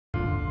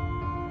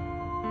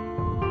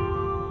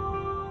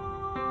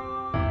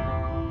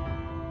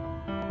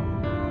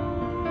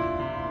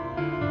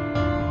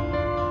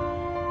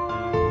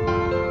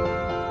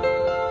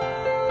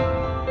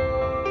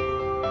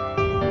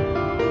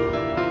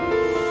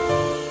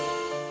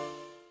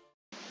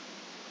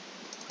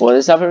What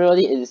is up,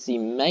 everybody? It is the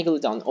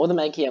Megalodon or the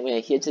Meg here, and we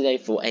are here today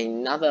for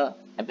another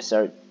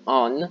episode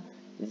on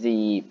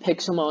the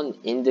Pixelmon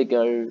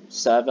Indigo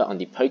server on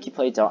the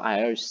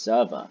Pokeplay.io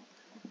server.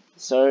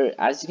 So,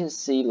 as you can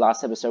see,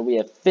 last episode we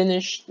have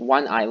finished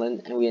one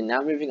island, and we are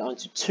now moving on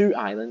to 2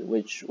 island,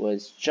 which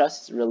was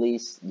just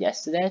released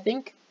yesterday, I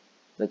think.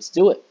 Let's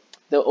do it.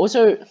 There are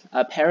also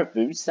a pair of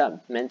boots that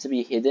are meant to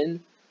be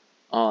hidden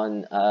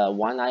on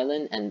one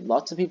island, and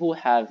lots of people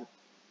have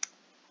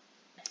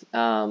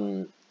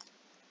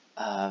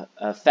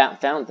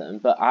found them,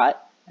 but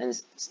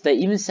they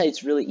even say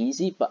it's really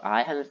easy, but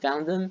I haven't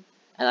found them,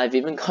 and I've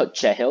even got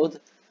jailed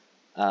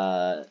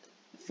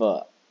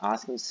for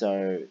asking.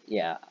 So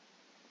yeah,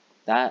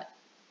 that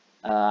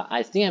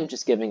I think I'm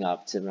just giving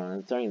up, to run.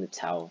 I'm throwing the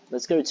towel.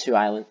 Let's go to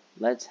island.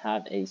 Let's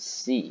have a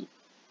see.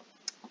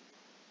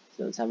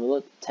 So let's have a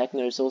look.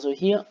 Techno's also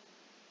here.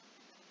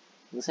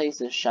 Looks like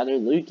it's a Shadow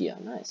Lugia.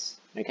 Nice.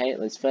 Okay,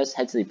 let's first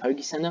head to the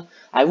Poke Center.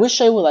 I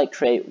wish I would like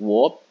create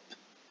warp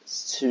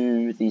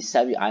to the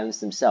Sevii Islands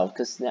themselves,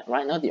 because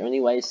right now the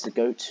only way is to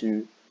go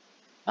to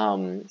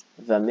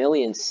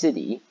Vermilion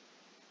City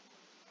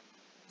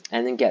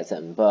and then get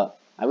them, but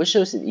I wish there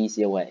was an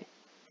easier way.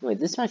 Anyway,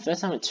 this is my first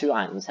time at 2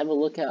 islands. Let's have a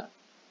look at,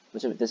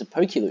 there's a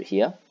Pokeloot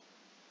here.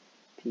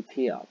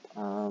 PP up.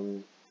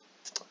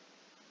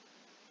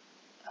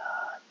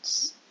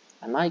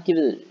 I might give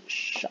it a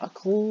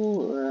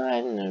shuckle.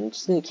 I don't know, I'm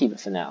just gonna keep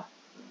it for now.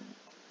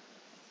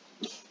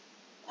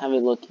 Have a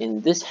look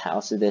in this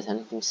house if there's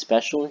anything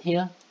special in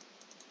here.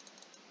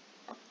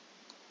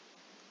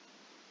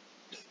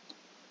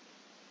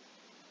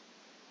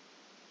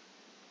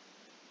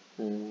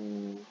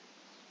 No,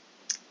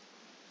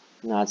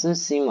 it doesn't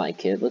seem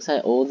like it. Looks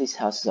like all these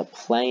houses are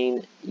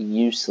plain,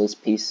 useless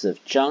pieces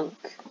of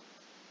junk.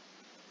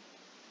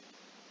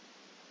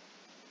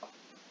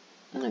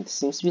 There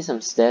seems to be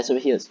some stairs over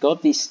here. Let's go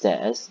up these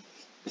stairs.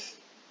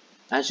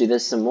 Actually,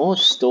 there's some more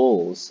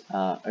stalls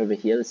over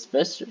here. Let's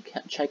first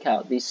check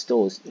out these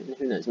stalls.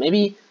 Who knows?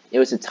 Maybe it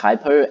was a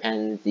typo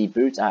and the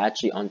boots are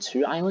actually on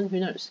 2 islands. Who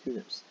knows? Who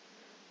knows?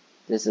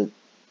 There's a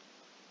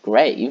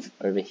grave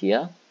over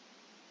here.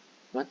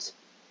 What?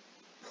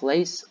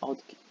 Place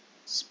of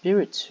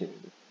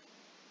Spiritomb.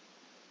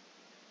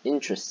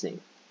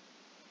 Interesting.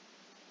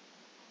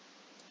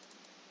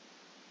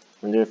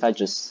 Wonder if I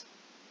just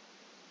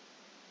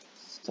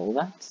stole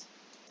that?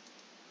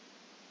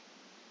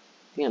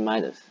 I think I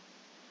might have.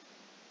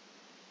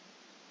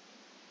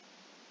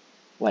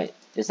 Wait,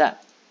 is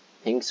that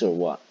pinks or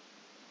what?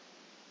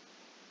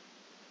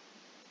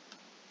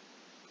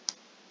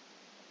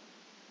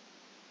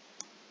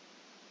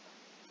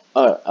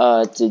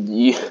 Oh, did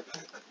you?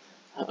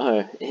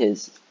 Oh,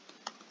 is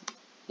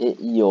it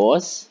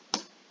yours?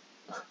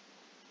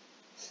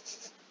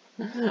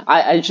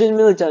 I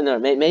genuinely don't know.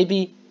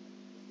 Maybe.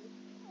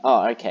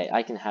 Oh, okay,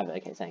 I can have it.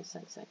 Okay, thanks.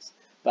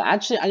 But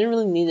actually, I didn't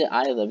really need it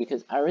either,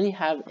 because I already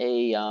have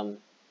a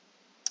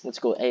what's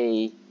it called,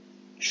 a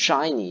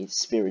shiny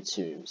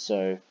Spiritomb,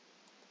 so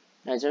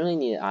I don't really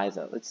need it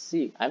either. Let's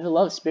see. I have a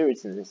lot of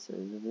spirits in this. There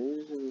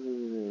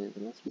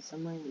must be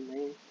somewhere in the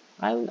main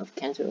island of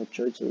Kanto or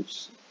Johto,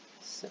 which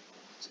is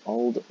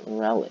old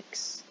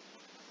relics.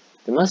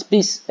 There must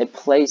be a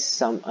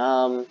place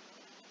well,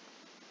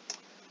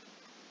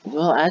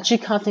 I actually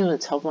can't think on the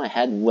top of my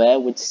head where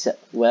would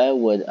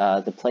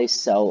the place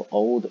sell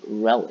old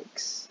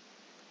relics.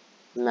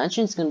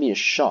 Imagine it's gonna be a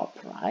shop,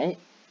 right?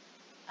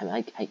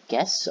 I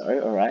guess so.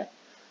 All right.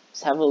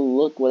 Let's have a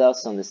look what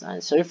else on this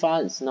island. So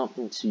far, it's not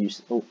been too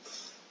useful.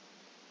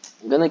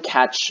 I'm gonna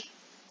catch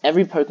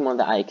every Pokemon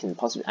that I can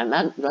possibly. I'm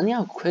running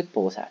out of Quick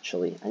Balls,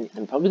 actually.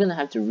 I'm probably gonna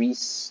have to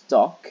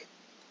restock.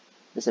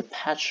 There's a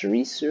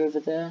Pachirisu over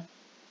there.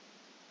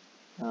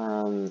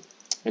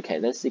 Okay,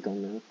 let's dig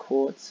on the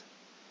quartz.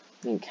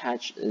 I'm gonna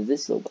catch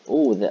this little.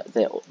 Oh,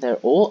 they're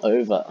all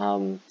over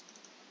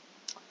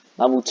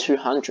level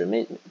 200.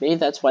 Maybe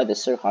that's why they're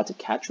so hard to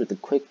catch with the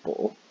Quick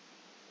Ball.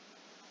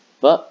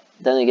 But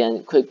then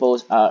again, Quick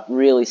Balls are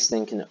really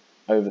stinking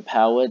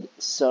overpowered,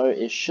 so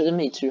it shouldn't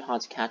be too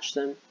hard to catch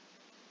them.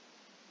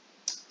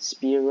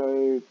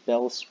 Spearow,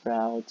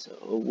 Bellsprout,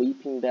 or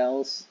Weeping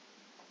Bells,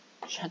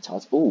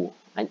 Chatot. Ooh,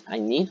 I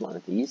need one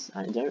of these.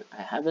 I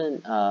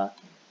haven't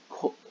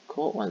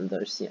caught one of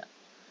those yet.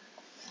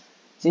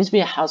 Seems to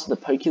be a house with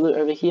a Pokeloot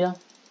over here.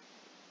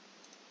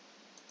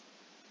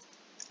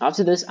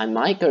 After this, I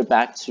might go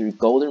back to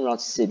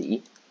Goldenrod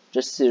City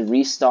just to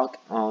restock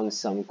on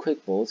some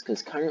Quick Balls,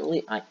 because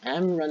currently I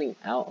am running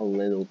out a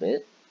little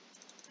bit,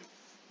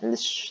 and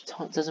this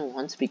doesn't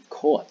want to be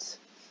caught.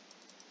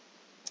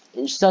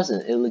 It just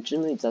doesn't. It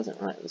legitimately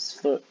doesn't. Right,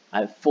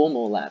 I have 4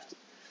 more left.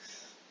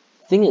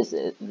 Thing is,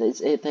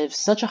 they have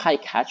such a high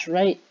catch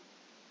rate.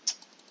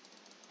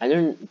 I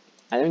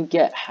don't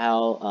get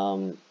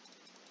how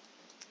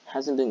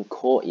hasn't been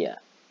caught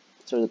yet.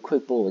 So the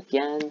Quick Ball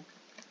again.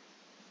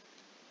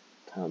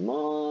 Come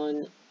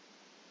on.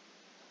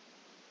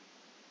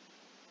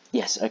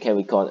 Yes, okay,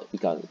 we got it.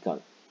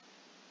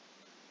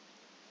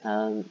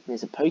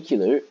 There's a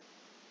Pokeloot.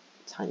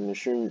 Tiny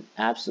Mushroom,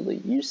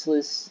 absolutely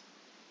useless.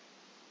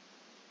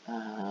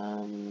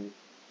 And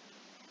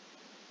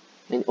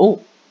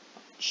oh,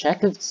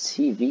 check of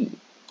TV.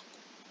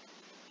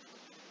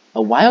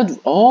 A wild.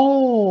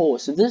 Oh,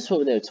 so this is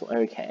what they're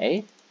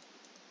okay.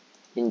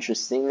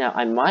 Interesting. Now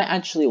I might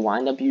actually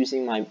wind up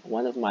using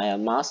one of my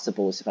master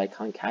balls if I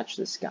can't catch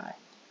this guy.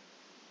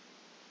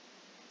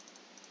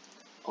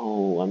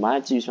 Oh, I might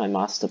have to use my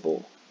master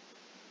ball.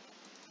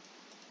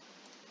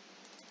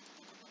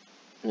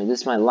 And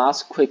this is my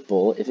last quick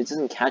ball. If it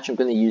doesn't catch, I'm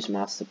going to use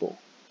master ball.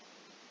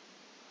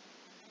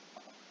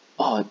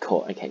 Oh, it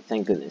caught. Okay,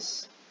 thank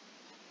goodness.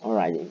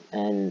 Alrighty,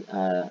 and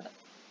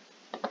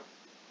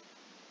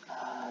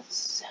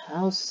this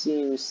house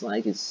seems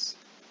like it's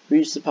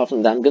reached apart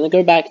from that. I'm gonna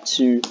go back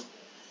to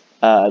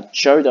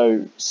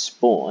Jodo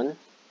spawn,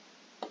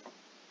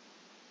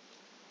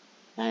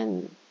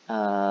 and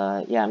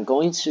yeah, I'm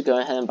going to go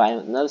ahead and buy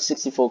another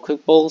 64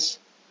 quick balls.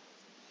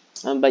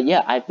 But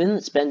yeah, I've been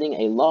spending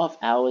a lot of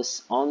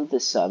hours on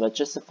this server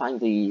just to find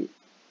the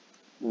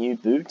new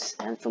boots,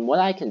 and from what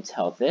I can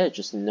tell, they're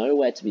just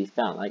nowhere to be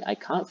found. Like, I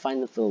can't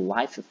find them for the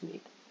life of me.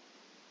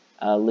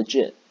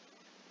 Legit.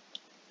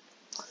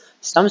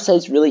 Some say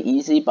it's really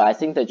easy, but I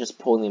think they're just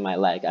pulling my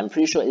leg. I'm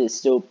pretty sure it is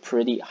still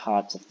pretty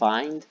hard to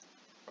find.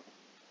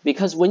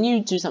 Because when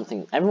you do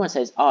something, everyone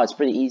says, oh, it's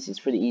pretty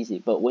easy.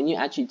 But when you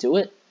actually do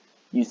it,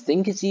 you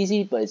think it's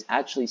easy, but it's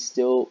actually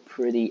still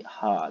pretty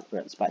hard.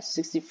 Right, let's buy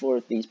 64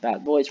 of these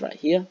bad boys right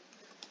here.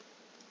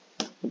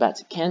 Go back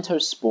to Kanto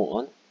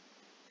spawn.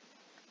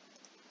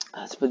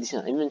 Let's put these in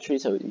our inventory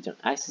so we don't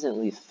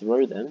accidentally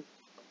throw them.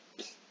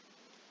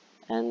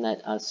 And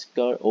let us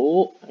go,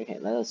 oh, okay,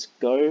 let us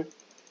go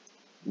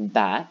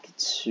back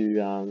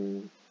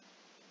to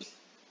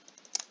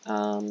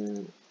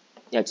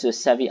yeah, to the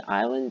Sevii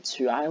Island,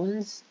 2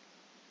 islands.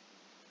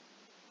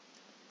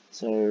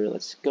 So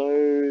let's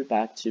go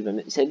back to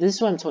them. So this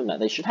is what I'm talking about.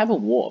 They should have a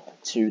warp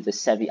to the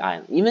Sevii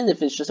Island. Even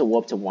if it's just a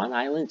warp to 1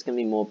 island, it's gonna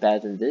be more better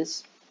than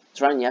this.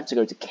 So right, you have to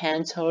go to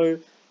Kanto,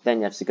 then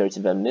you have to go to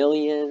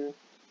Vermilion.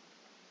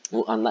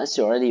 Well, unless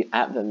you're already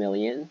at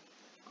Vermilion,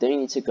 then you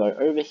need to go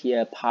over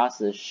here past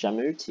the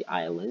Shamuti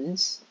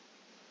Islands,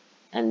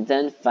 and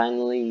then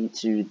finally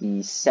to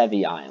the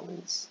Sevii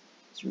Islands.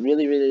 It's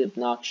really, really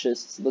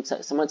obnoxious. It looks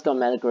like someone's got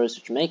Metagross,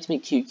 which makes me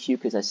QQ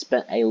because I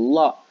spent a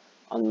lot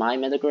on my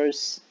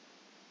Metagross.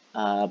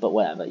 But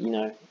whatever, you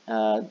know,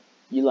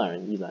 you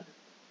learn. Did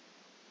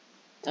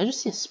I just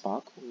see a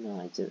sparkle?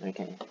 No, I didn't.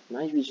 Okay,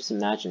 might be just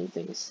imagining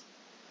things.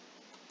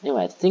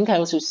 Anyway, I think I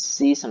also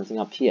see something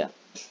up here.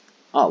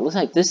 Oh, it looks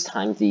like this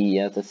time the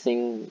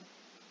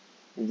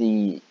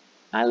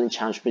island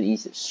challenge pretty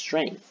easy.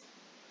 Strength.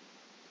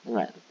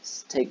 Alright,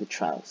 let's take the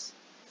trials.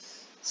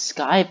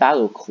 Sky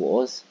Battle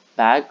Claws,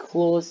 Bag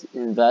Claws,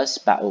 Inverse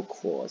Battle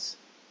Claws.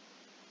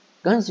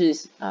 Going to do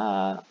this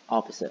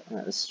opposite.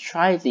 Alright, let's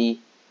try the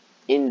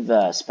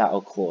Inverse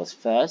Battle Claws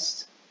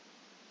first.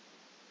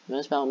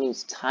 Inverse Battle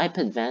means type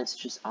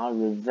advantages are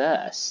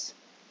reversed.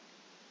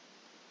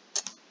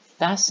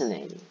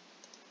 Fascinating.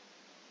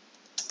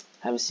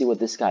 Have a see what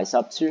this guy's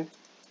up to.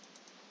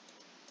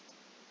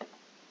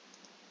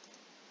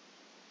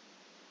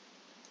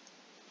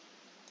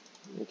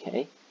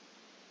 Okay.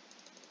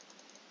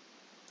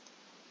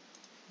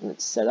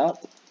 Let's set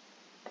up.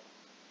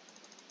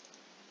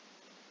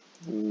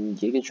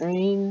 Giga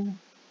Drain.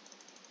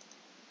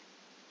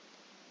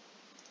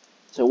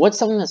 So what's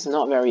something that's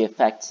not very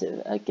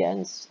effective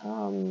against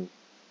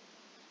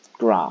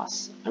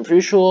grass? I'm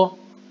pretty sure.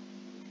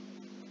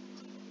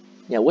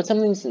 Yeah, what's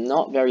something that's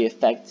not very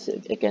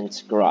effective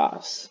against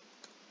grass?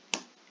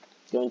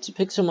 Going to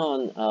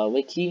Pixelmon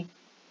Wiki.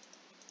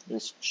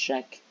 Let's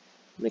check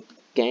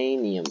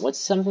Meganium. What's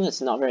something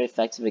that's not very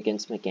effective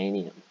against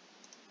Meganium?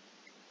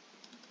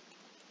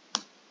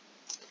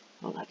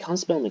 Oh, I can't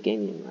spell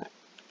Meganium right.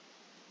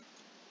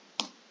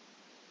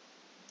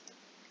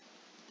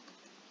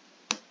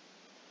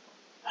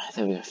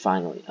 There we go,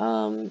 finally.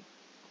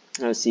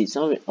 Let's see,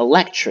 some of it.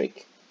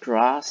 Electric,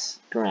 grass,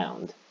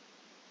 ground.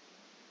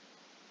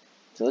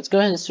 So let's go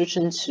ahead and switch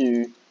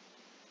into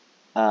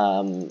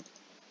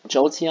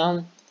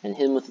Jolteon and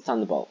hit him with the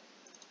Thunderbolt.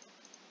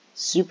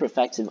 Super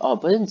effective. Oh,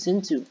 but it's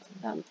into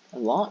a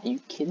lot? Are you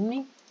kidding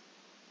me?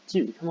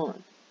 Dude, come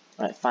on.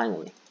 Alright,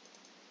 finally.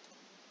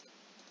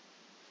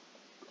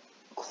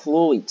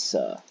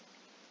 Kloitzer.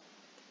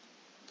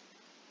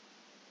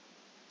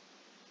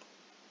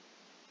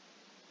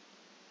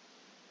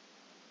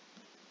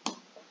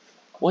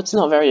 What's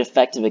not very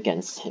effective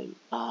against him?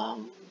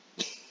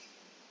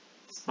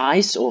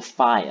 Ice or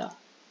fire.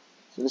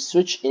 So let's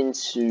switch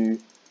into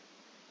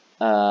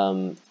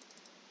Ninetales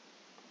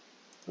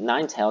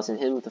and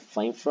hit him with the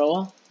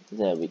flamethrower.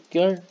 There we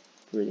go.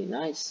 Really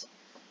nice.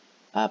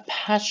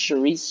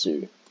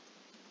 Pachirisu.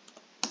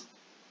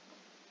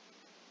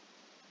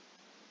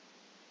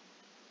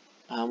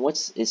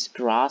 What's is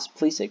grass?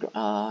 Please say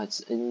it's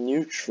a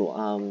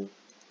neutral.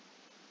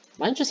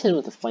 Might just hit him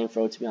with the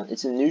flamethrower, to be honest.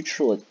 It's a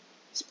neutral.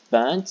 It's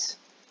burnt.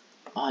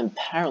 Oh, I'm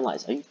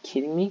paralyzed. Are you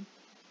kidding me?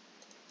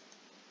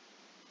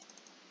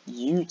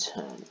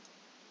 U-turn.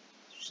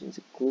 Which is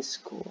a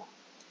Gliscor.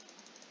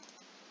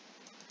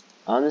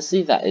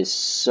 Honestly, that is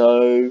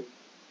so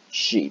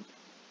cheap.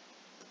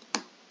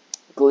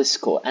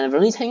 Gliscor, and I've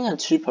only taken out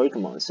 2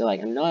 Pokemon, so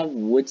like I'm not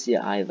woods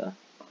yet either.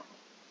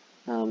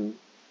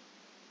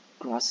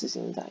 Grass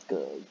isn't that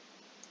good.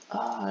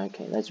 Ah,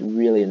 okay, that's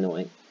really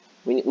annoying.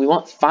 We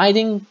want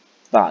fighting,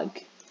 bug.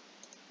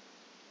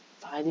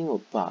 Fighting or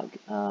bug?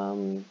 I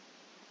don't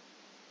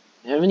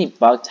have any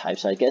bug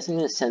types, so I guess I'm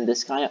gonna send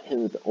this guy up here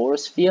with the Aura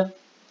Sphere.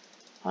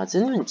 Oh, it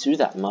didn't even do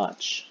that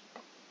much.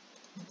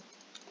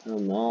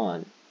 Come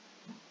on.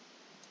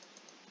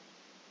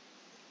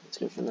 Let's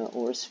go for another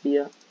Aura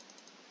Sphere.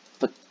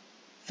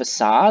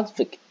 Facade?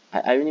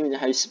 I don't even know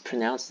how to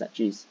pronounce that,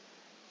 jeez.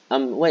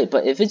 Wait,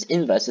 but if it's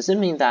inverse, does it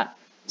mean that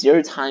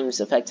 0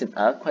 times effective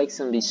Earthquake's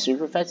gonna be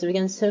super effective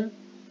against him?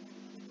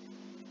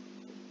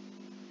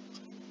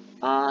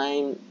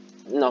 I'm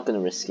not gonna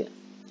risk it.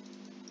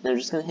 I'm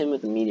just gonna hit him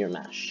with the Meteor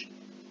Mash.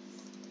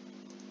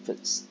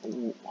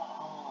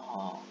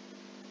 Oh.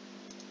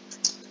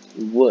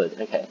 Wood,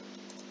 okay.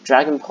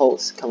 Dragon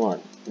Pulse, come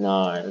on.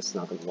 No, that's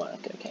not gonna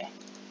work, okay.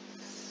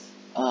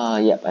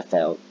 Yep, I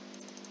failed.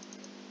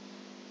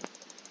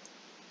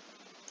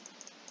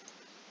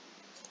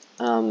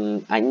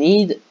 I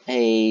need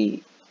a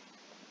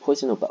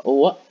poison or oh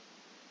what?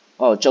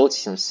 Oh,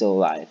 Jolteon, I'm still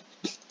alive.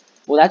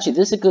 Well, actually,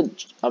 this is a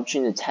good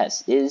opportunity to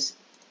test.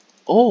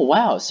 Oh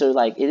wow, so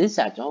like it is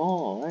that.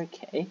 Oh,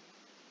 okay,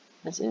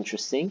 that's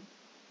interesting.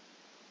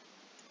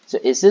 So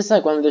is this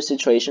like one of those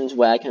situations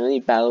where I can only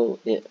battle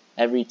it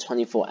every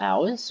 24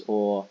 hours,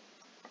 or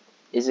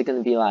is it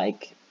gonna be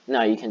like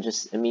no, you can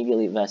just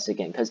immediately verse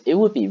again? Because it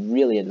would be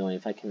really annoying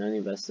if I can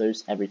only verse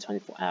those every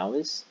 24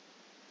 hours.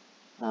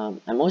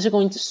 I'm also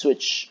going to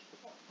switch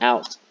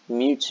out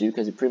Mewtwo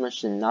because it pretty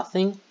much did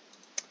nothing.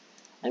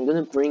 I'm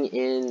gonna bring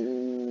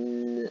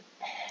in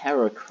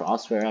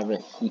Heracross wherever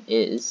he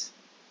is.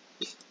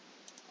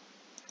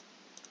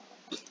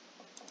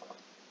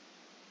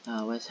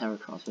 Where's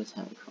Heracross? Where's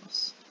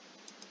Heracross?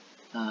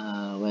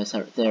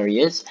 There he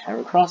is,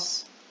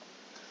 Heracross.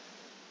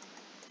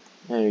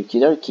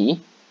 Okie dokie.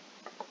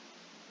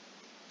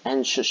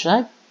 And should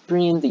I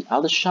bring in the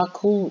other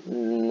Shuckle?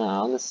 No,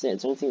 honestly, I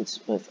don't think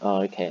it's worth.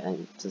 Oh, okay, and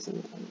it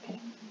doesn't. Okay.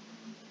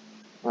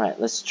 Alright,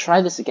 let's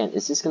try this again.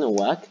 Is this gonna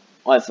work?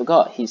 Oh, I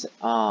forgot.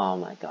 Oh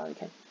my god,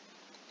 okay.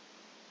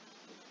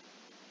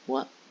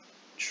 What?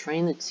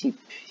 Trainer TP.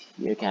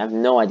 Okay, I have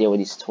no idea what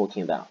he's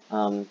talking about.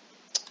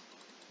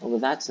 Well,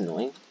 that's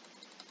annoying.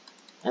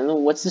 I don't know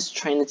what's this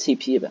trainer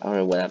TP about,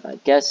 or whatever. I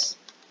guess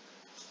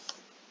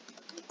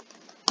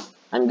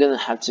I'm gonna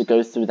have to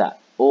go through that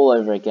all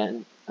over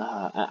again.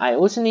 I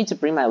also need to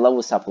bring my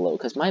levels up a little,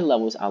 because my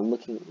levels are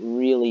looking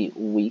really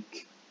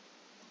weak.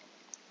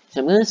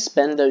 So I'm gonna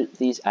spend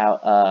these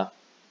out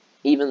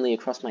evenly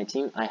across my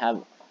team. I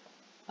have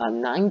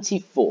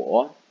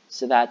 94,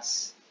 so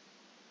that's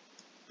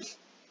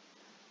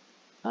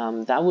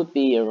that would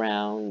be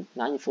around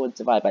 94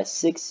 divided by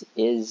 6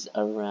 is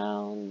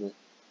around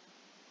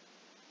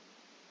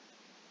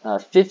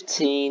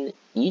 15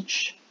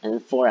 each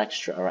and 4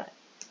 extra. Alright,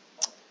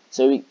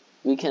 so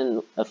we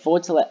can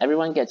afford to let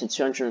everyone get to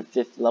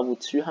level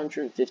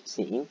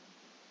 215.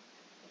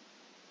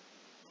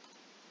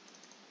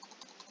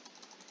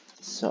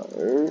 So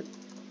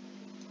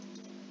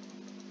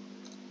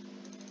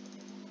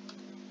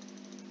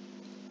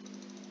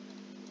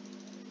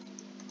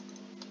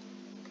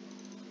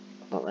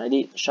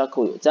alrighty,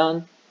 Shuckle, you're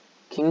done.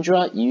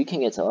 Kingdra, you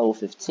can get to level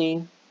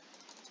 15.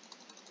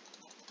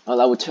 Oh,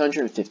 level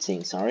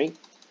 215, sorry.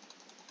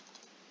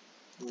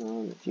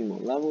 A few more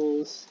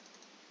levels.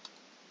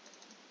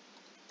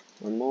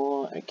 One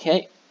more,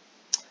 okay.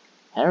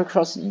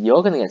 Heracross,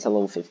 you're gonna get to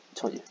level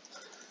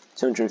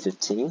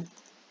 215.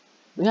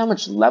 Look how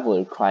much level it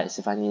requires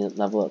if I need to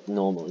level up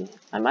normally.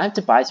 I might have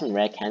to buy some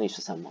rare candies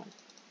for someone.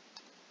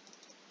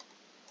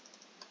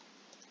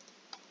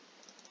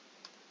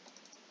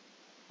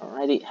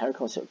 Alrighty,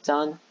 Heracross, you're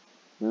done.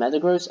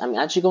 Metagross, I'm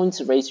actually going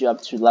to raise you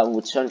up to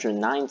level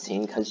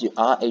 219 because you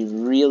are a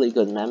really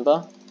good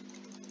member.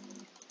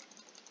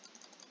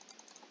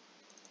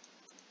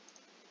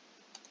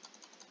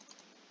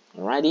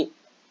 Alrighty.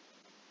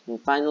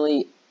 And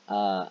finally,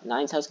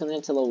 Ninetales going to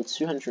get to level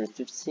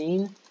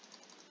 215.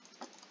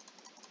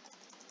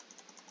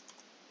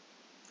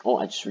 Oh,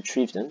 I just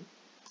retrieved him.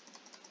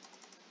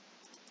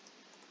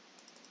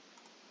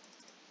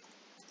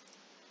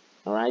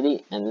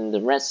 Alrighty, and then the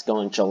rest go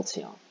on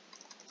Jolteon.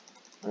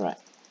 Alright.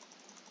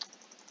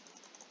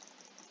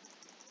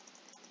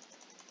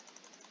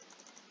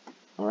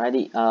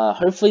 Alrighty,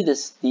 hopefully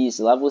these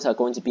levels are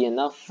going to be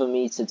enough for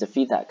me to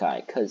defeat that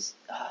guy, because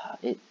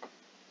they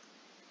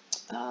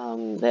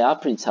are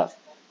pretty tough.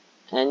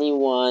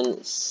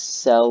 Anyone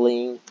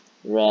selling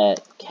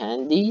red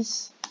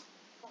candies?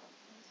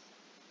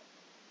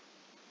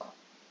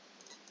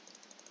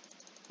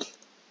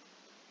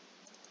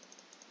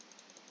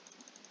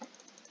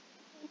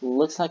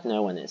 Looks like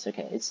no one is.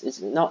 Okay,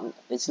 it's no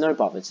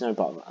bother. Just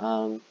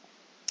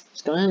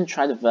go ahead and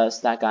try to verse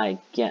that guy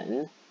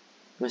again.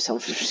 With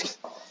someone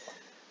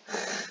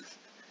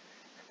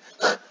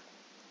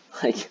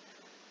like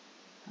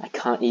I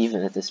can't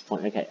even at this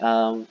point. Okay,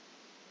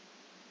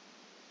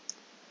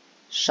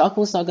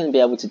 Shuckle's not going to be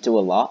able to do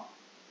a lot.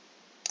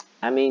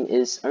 I mean,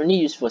 it's only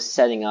used for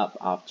setting up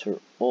after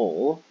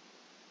all.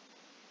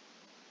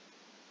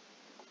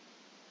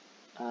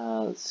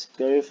 Let's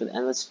go for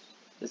and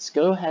let's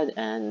go ahead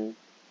and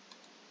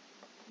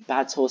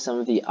battle some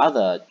of the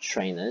other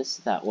trainers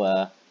that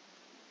were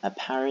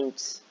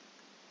apparent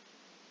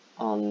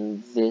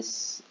on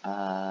this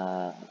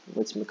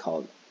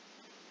whatchamacallit,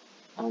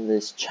 on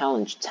this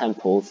challenge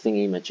temple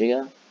thingy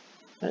majigger.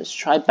 Let's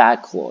try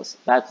Bad Claws.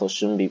 Bad Claws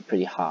shouldn't be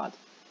pretty hard.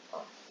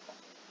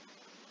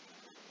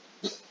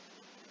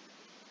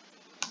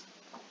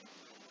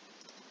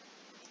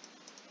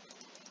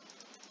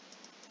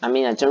 I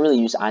mean, I don't really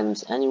use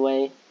items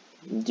anyway.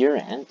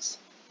 Durant,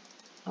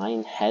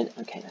 Iron Head.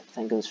 Okay,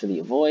 thank goodness for the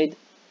avoid.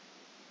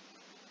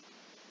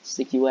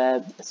 Sticky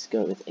Web. Let's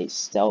go with a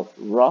Stealth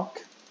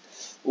Rock.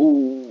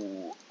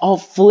 Ooh, oh,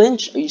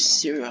 Flinch. Are you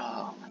serious?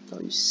 Oh my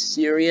god, are you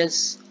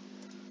serious?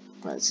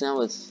 Right, so now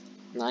with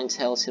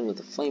Ninetales, him with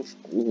the flame.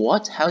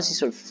 What? How is he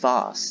so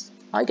fast?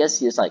 I guess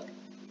he is like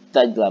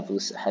 30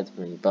 levels ahead of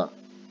me, but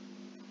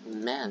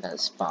man, that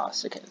is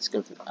fast. Okay, let's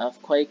go for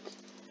Earthquake.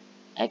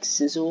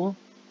 X-Sizzle.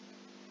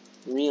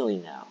 Really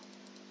now?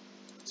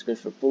 Let's go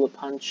for Bullet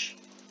Punch.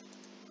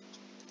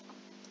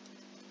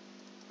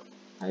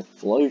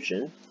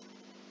 Typhlosion.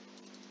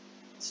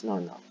 It's not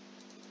enough.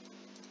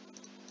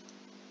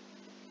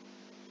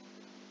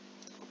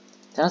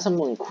 Can I have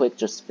someone quick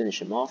just to finish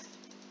him off?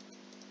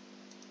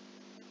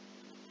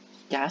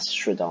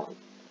 Gastrodon.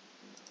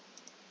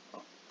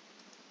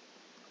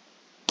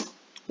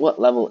 What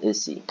level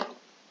is he?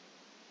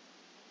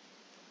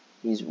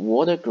 He's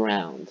Water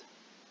Ground.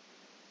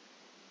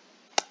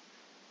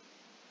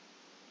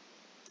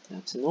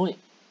 That's annoying.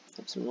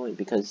 That's annoying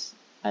because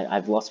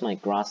I've lost my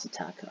Grass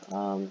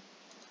attacker.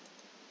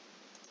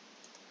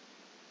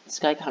 This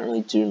guy can't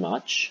really do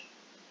much.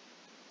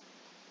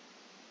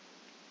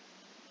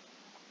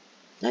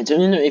 I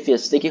don't know if he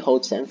has Sticky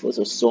Hold, Sand Force,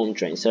 or Storm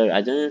Drain, so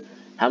I don't know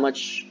how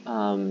much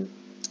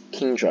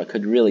Kingdra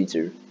could really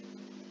do.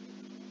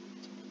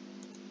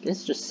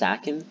 Let's just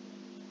sack him.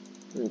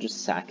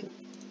 Just sack him.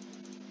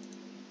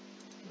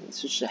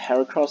 Switch to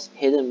Heracross,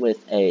 hit him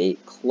with a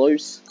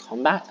close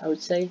combat, I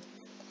would say.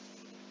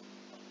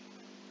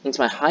 It's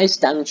my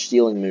highest damage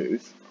dealing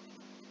move.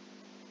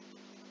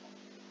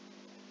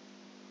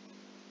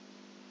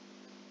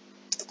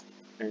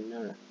 Oh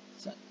no,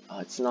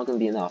 it's not gonna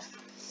be enough.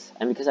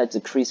 And because I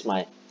decreased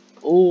my,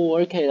 oh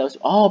okay, that was,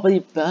 oh but he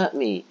burnt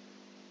me.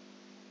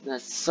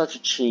 That's such a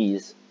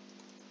cheese.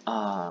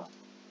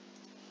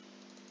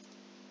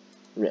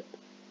 Rip.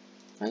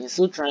 I can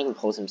still Dragon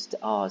Pulse him still.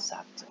 Oh,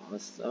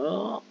 Zapdos.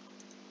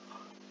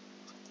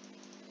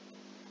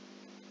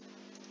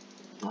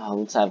 Oh,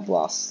 looks like I've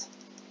lost.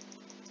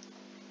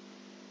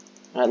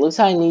 Alright, looks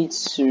like I need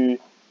to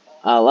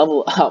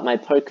level up my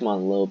Pokemon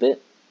a little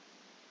bit.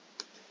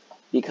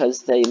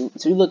 Because they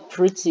do look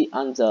pretty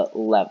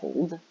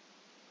under-leveled.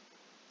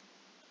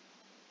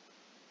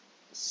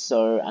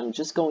 So I'm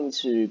just going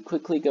to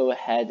quickly go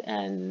ahead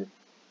and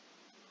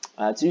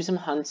do some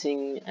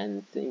hunting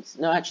and things.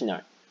 No, actually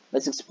no.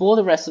 Let's explore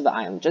the rest of the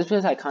island. Just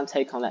because I can't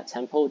take on that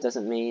temple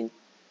doesn't mean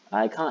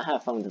I can't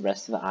have fun with the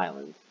rest of the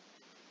island.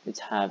 Let's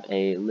have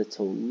a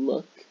little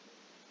look.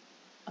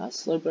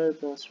 Slowbro,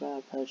 Burst,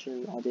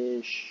 Persian,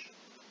 Oddish,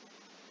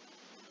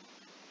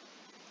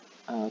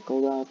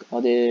 Golduck,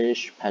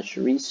 Oddish,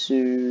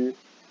 Pachirisu,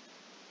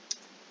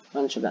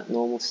 bunch of that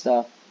normal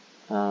stuff.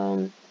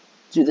 Dude,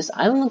 this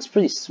island looks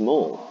pretty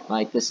small.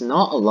 Like, there's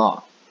not a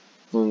lot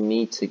for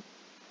me to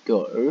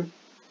go.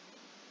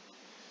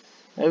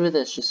 Over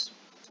there's just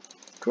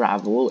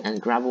gravel,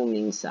 and gravel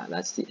means that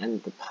that's the end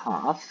of the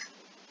path.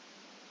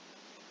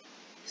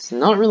 There's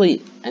not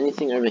really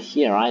anything over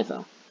here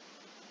either.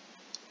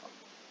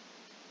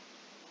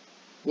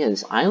 Yeah,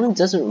 this island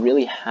doesn't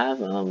really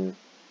have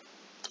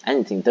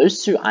anything.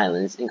 Those two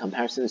islands, in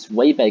comparison, is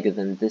way bigger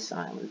than this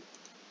island.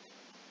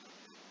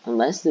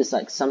 Unless there's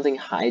like something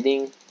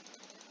hiding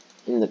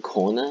in the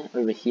corner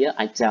over here.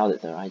 I doubt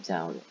it though, I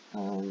doubt it.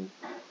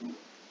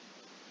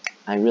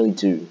 I really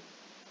do.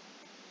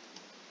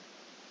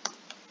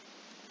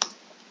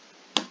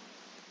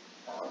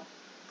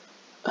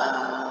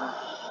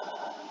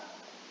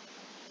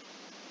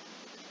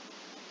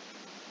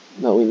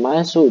 But we might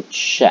as well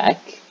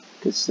check,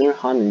 because there's no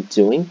harm in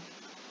doing.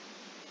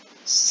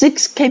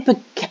 6k per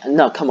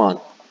no, come on.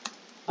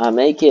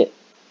 Make it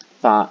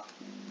 5.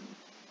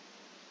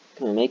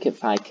 Come on, make it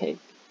 5k.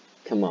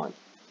 Come on.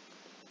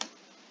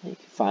 Make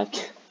it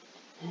 5k.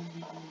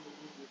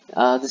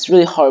 This is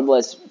really horrible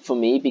as for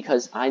me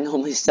because I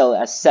normally sell it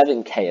at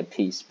 7k a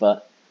piece,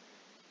 but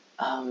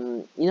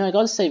you know, I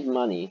gotta save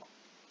money.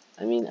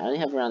 I mean, I only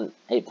have around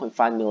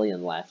 8.5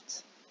 million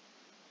left.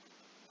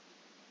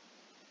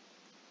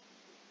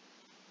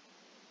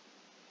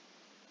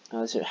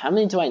 So how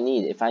many do I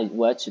need if I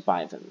were to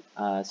buy them?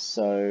 I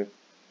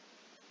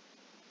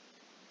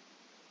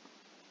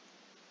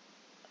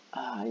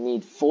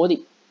need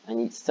 40, I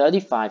need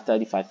 35,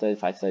 35,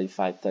 35,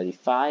 35,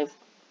 35.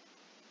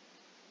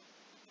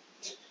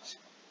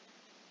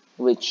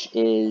 which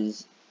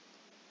is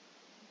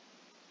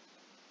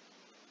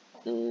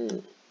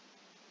oh,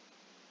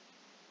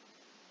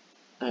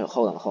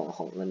 hold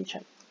on, let me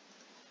check.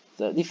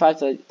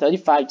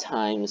 35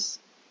 times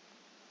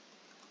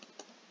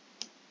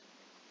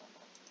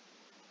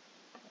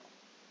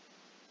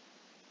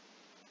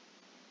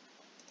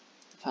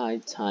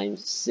 5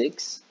 times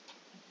 6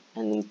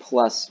 and then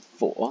plus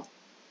 4.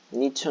 I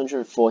need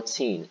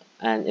 214,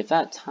 and if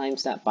that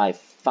times that by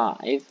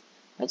 5,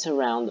 that's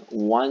around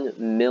 1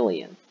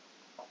 million.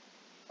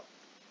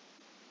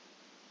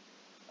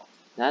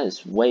 That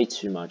is way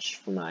too much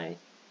for my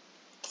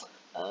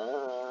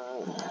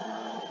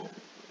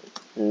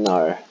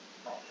no.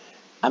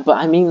 But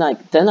I mean,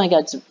 like, then I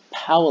get to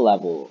power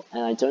level,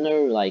 and I don't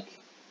know, like,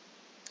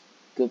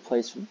 good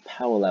place for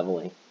power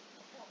leveling.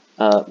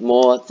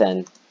 More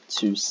than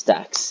 2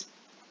 stacks.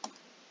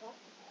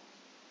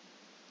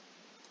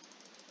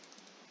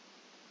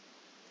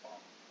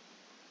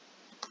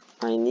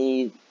 I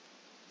need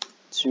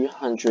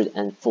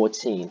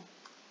 214.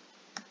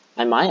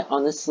 I might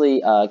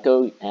honestly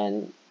go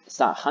and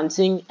start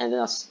hunting, and then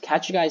I'll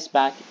catch you guys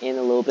back in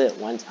a little bit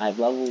once I've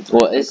leveled.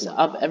 What is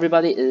up,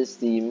 everybody? It is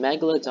the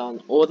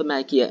Megalodon or the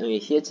Meg here, and we're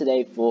here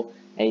today for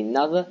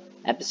another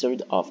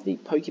episode of the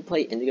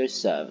Pokeplay Indigo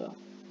server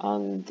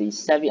on the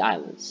Sevii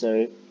Island.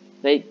 So,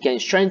 getting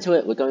straight into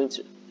it, we're going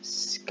to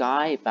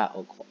Sky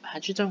Battle.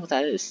 How'd you know what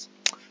that is?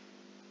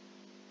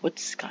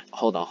 What's Sky?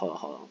 Hold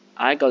on.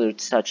 I gotta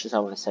touch this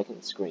out on a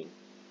second screen.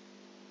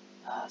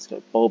 Let's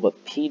go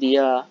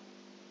Bulbapedia.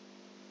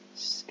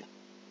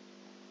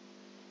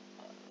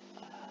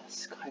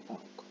 Sky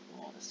Battle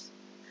Claws.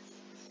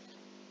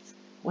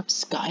 What's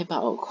Sky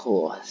Battle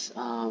Claws?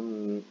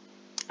 I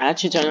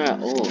actually don't know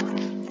at all.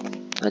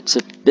 That's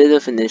a bit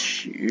of an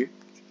issue.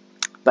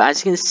 But as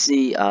you can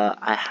see,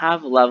 I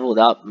have leveled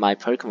up my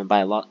Pokemon by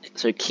a lot.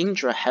 So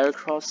Kingdra,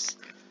 Heracross,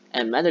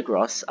 and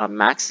Metagross are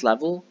max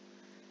level.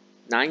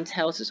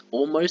 Ninetales is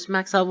almost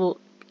max level.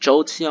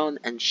 Jolteon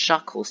and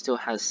Shuckle still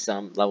has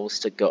some levels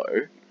to go.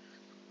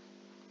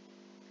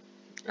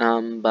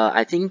 But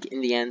I think in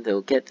the end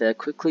they'll get there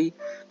quickly.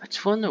 I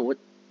just want to know what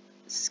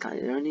Sky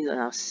only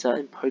allows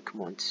certain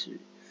Pokemon to.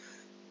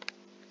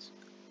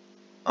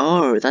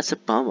 Oh, that's a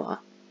bummer.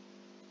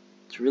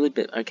 It's really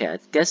big. Okay, I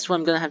guess what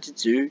I'm gonna have to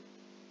do.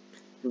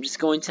 I'm just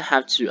going to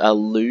have to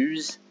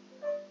lose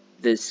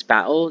this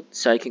battle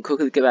so I can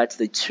quickly go back to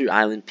the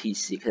 2-island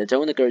PC, because I don't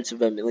want to go to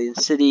Vermilion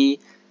City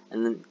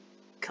and then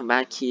come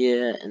back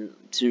here and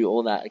do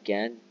all that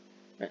again.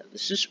 Right,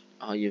 let's just.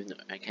 Oh,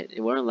 okay,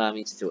 it won't allow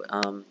me to do it.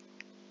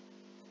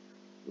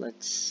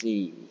 Let's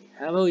see.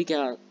 How about we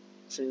got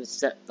something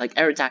set like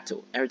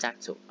Aerodactyl?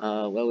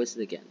 Where was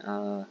it again?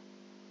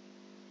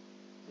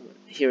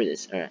 Here it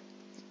is. Alright.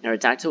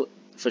 Aerodactyl.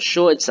 For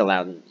sure it's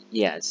allowed.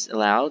 Yeah, it's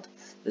allowed.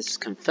 Let's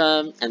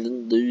confirm and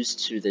then lose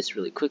to this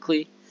really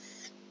quickly.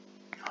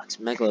 Oh, it's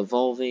Mega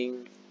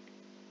Evolving.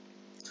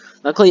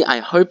 Luckily, I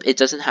hope it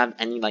doesn't have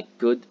any like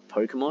good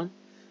Pokemon,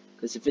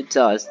 because if it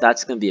does,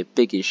 that's gonna be a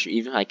big issue.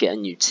 Even if I get a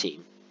new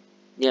team.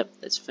 Yep,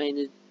 that's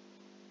fainted.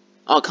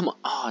 Oh, come on.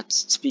 Oh,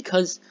 it's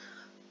because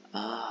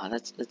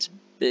that's a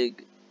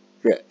big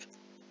rip.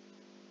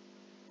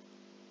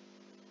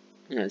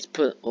 Yeah, let's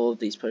put all of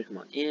these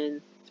Pokemon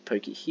in. Let's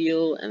Poke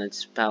Heal, and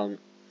let's battle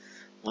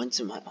once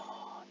in my.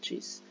 Oh,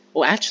 jeez.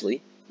 Oh,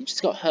 actually, he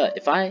just got hurt.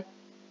 If I.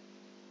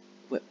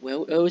 Where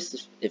was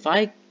this? If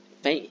I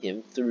faint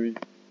him through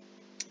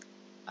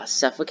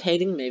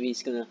suffocating, maybe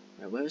he's gonna.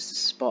 Where was the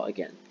spot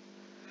again?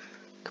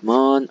 Come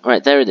on.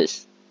 Alright, there it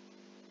is.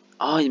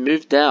 Oh, he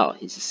moved out.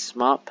 He's a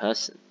smart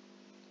person.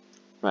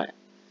 Right.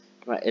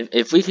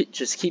 If we could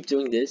just keep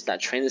doing this,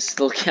 that trainer's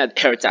still get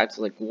Aerodactyl.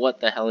 Like, what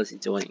the hell is he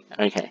doing?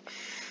 Okay.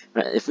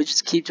 Right, if we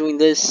just keep doing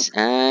this,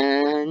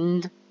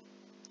 and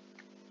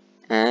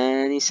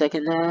any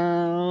second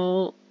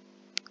now.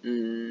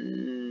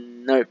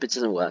 Nope, it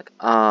doesn't work.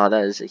 Ah,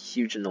 that is a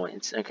huge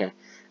annoyance. Okay,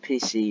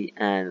 PC,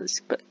 and let's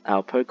put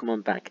our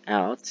Pokemon back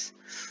out.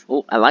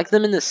 Oh, I like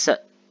them in the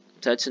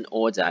certain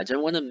order. I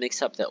don't want to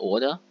mix up the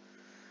order.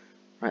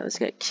 Right, let's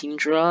get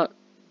Kingdra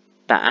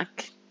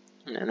back.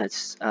 And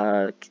let's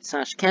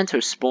slash Kanto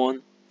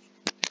spawn.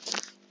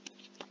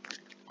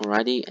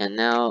 Alrighty, and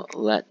now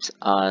let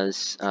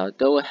us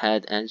go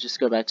ahead and just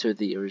go back to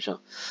the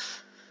original.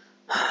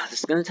 This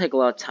is gonna take a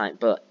lot of time,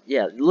 but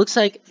yeah, it looks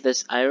like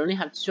this. I only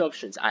have 2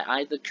 options.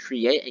 I either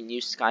create a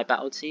new Sky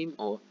Battle team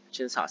or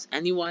just ask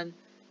anyone.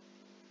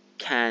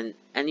 Can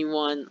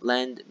anyone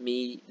lend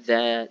me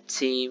their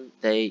team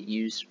they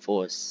use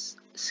for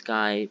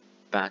Sky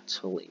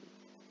Battling?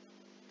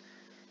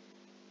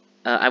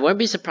 I won't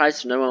be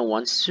surprised if no one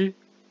wants to,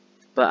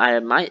 but I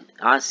might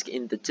ask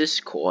in the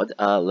Discord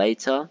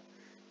later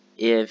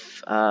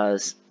if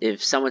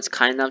someone's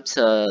kind enough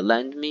to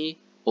lend me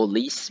or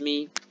lease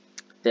me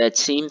their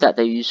team that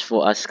they use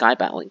for Sky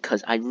Battling,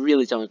 because I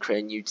really don't want to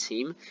create a new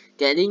team.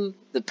 Getting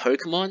the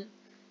Pokemon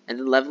and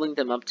then leveling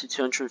them up to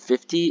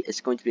 250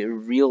 is going to be a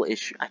real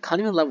issue. I can't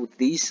even level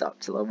these up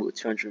to level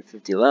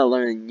 250, let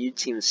alone a new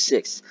team of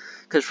 6.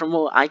 Because from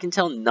what I can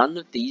tell, none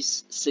of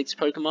these 6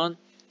 Pokemon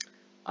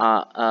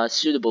are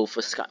suitable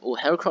for Sky. Oh,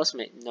 Heracross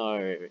may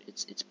no,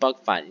 it's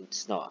bug fighting.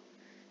 It's not.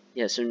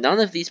 Yeah, so none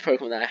of these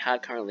Pokemon that I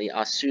have currently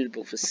are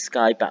suitable for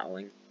Sky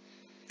battling,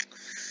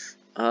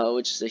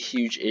 which is a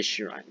huge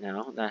issue right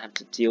now that I have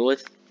to deal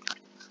with.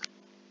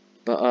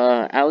 But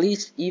at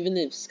least even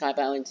if Sky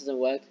battling doesn't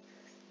work,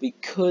 we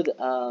could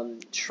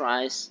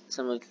try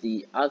some of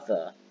the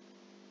other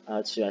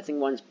two. I think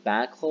one's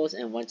Bad Claws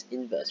and one's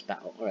Inverse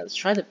Battle. Alright, let's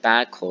try the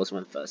Bad Claws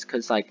one first,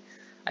 because like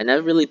I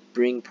never really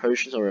bring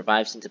potions or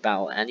revives into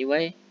battle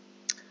anyway.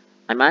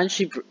 I might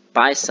actually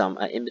buy some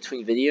in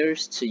between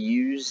videos to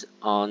use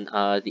on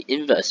the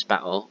Inverse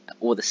Battle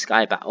or the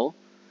Sky Battle.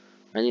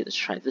 Ready? Let's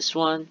try this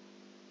one.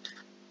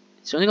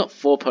 It's only got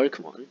 4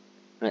 Pokemon.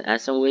 Right,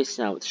 as always,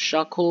 now with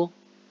Shuckle.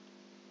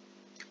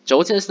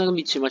 Jolteon is not going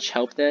to be too much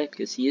help there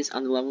because he is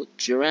underleveled.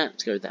 Durant,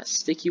 let's go with that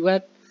Sticky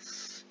Web.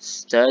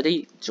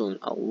 Sturdy, doing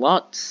a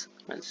lot.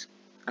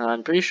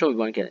 I'm pretty sure we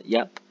won't get it.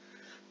 Yep.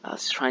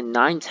 Let's try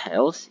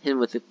Ninetales. Hit him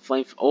with the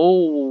flame.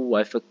 Oh,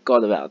 I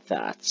forgot about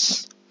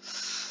that.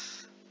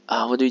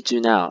 What do we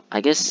do now?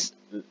 I guess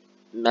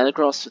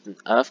Metagross with an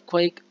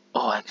Earthquake.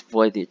 Oh, I can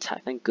avoid the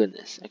attack. Thank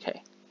goodness.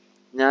 Okay.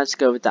 Now let's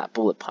go with that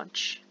Bullet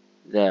Punch.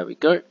 There we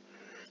go.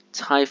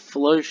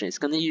 Typhlosion. It's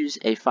going to use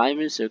a fire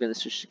move, so we're going to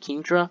switch to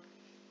Kingdra.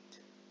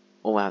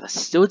 Oh wow, that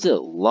still did a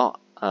lot.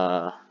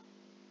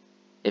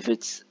 If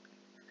it's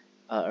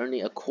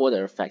only a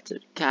quarter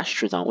effective.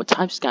 Gastrodon. What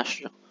type's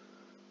Gastrodon?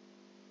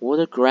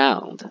 Water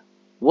Ground.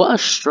 What a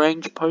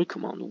strange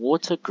Pokemon.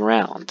 Water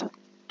Ground.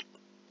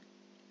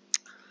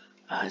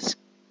 It's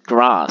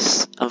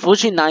Grass.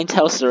 Unfortunately,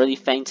 Ninetales already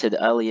fainted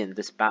early in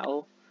this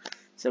battle,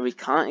 so we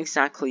can't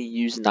exactly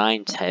use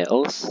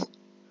Ninetales.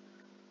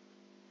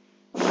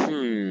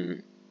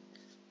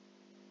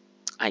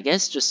 I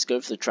guess just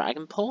go for the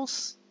Dragon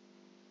Pulse?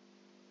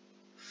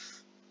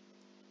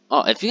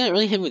 Oh, if you can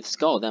really hit him with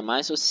Skull, then I might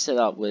as well set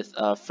up with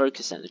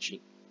Focus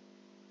Energy.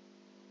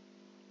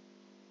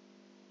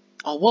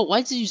 Oh, what?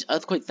 Why did you use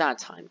Earthquake that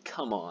time?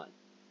 Come on.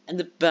 And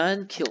the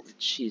burn killed.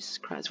 Jesus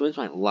Christ, where's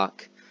my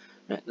luck?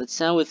 Right, let's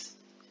start with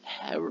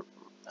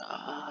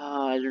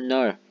I don't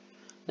know.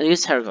 Let's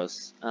use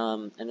Heracross.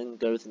 And then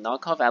go with the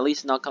knockoff. At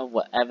least knockoff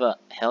whatever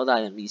held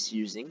item he's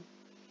using.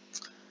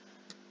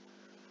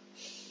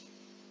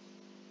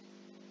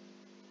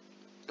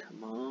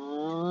 Come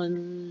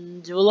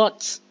on, do a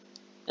lot.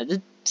 I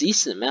did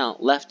decent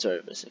amount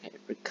leftovers. Okay,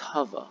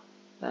 recover.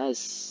 That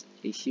is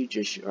a huge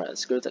issue. Right,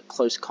 let's go with that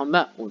close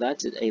combat. Well, that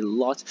did a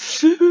lot.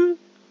 Okay,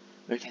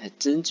 that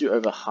didn't do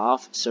over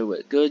half, so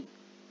we're good.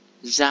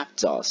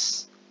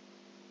 Zapdos.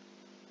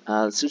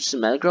 Let's switch to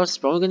Metagross.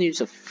 Probably going to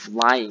use a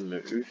flying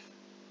move.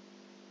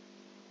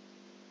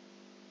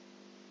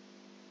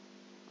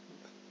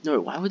 No,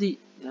 why would he?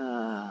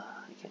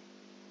 Okay.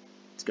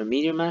 Let's go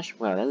Meteor Mash.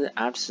 Wow, that is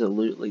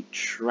absolutely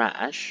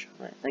trash.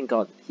 Right, thank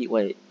God. Heat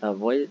Wave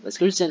avoided. Let's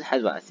go Zen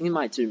Headbutt. I think it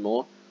might do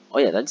more. Oh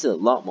yeah, that did a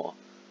lot more.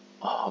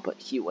 Oh, but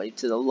Heat Wave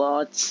did a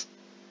lot.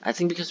 I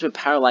think because we're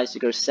paralyzed to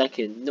go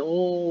second.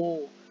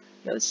 No.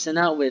 Yeah, let's send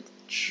out with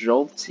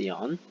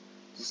Jolteon.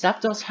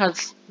 Zapdos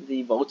has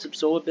the Volt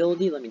Absorb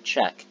ability. Let me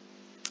check.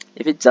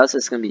 If it does,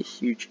 it's going to be a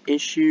huge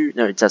issue.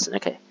 No, it doesn't.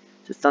 Okay.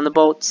 So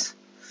Thunderbolt.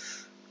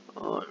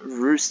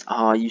 Roost.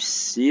 Are you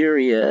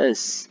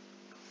serious?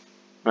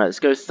 Right, let's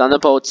go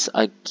Thunderbolts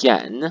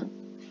again.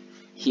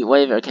 Heat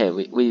Wave. Okay,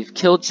 we've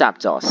killed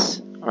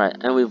Zapdos. Alright,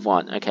 and we've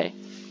won. Okay.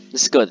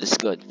 This is good. This is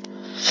good.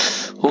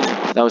 Ooh,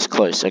 that was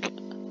close. Okay.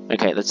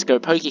 Okay, let's go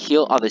Poke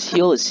Heal. Oh, there's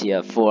healers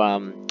here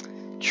for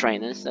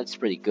trainers. That's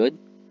pretty good.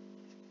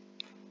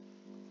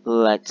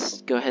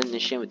 Let's go ahead and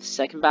initiate with the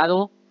second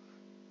battle.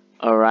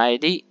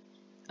 Alrighty.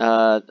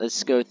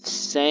 Let's go with the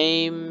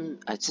same.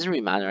 It doesn't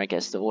really matter, I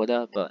guess, the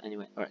order. But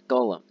anyway, alright,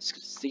 Golem.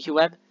 Sticky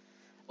Web.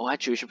 Oh,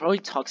 actually, we should probably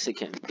Toxic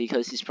him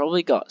because he's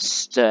probably got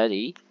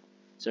Sturdy.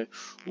 So,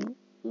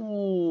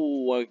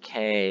 ooh,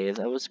 okay,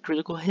 that was a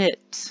critical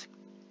hit.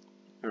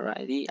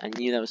 Alrighty, I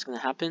knew that was gonna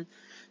happen.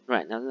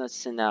 Right, now let's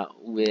send out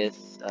with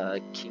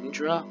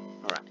Kingdra.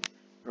 Alright.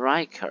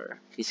 Raikou.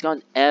 He's got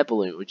an air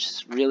balloon, which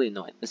is really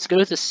annoying. Let's go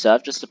with the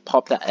Surf just to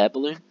pop that air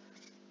balloon.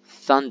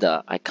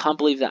 Thunder. I can't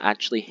believe that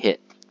actually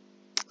hit.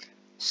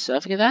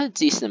 Surf, okay, that had a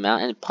decent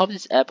amount, and it popped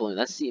this air balloon.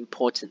 That's the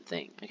important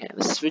thing. Okay,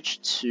 let's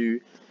switch to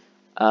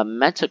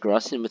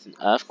Metagross in with an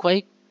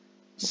Earthquake.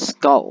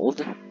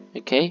 Scald.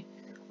 Okay.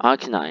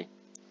 Arcanine.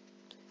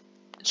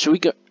 Should we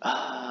go?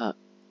 Our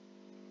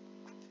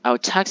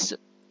attacks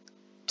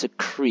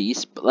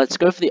decrease, but let's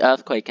go for the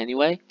Earthquake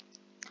anyway.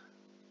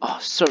 Oh,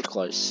 so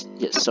close.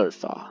 Yet so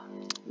far.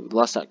 We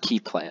lost our key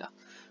player.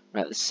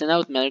 Right, let's send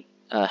out with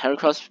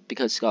Heracross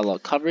because it's got a lot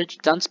of coverage.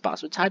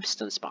 Dunsparce. What type is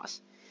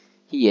Dunsparce?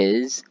 He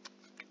is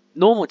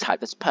normal type.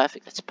 That's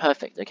perfect. That's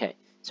perfect. Okay.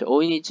 So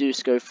all you need to do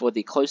is go for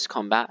the close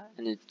combat,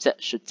 and it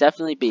should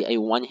definitely be a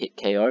one-hit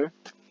KO.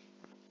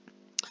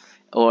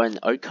 Or an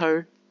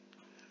OHKO.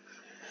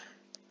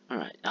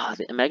 Alright. Oh,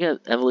 the Mega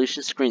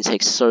Evolution screen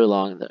takes so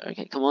long though.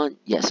 Okay, come on.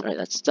 Yes, alright,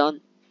 that's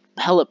done.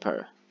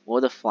 Pelipper.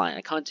 Water Flying.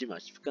 I can't do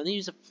much. If we're gonna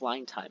use a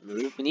flying type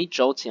move, we need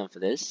Jolteon for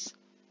this.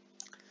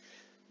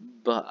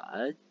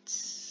 But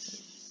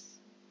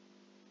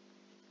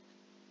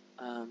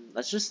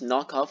Let's just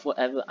knock off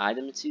whatever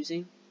item it's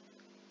using.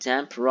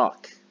 Damp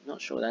Rock.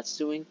 Not sure what that's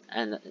doing.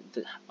 And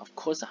of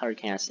course the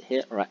Hurricane has to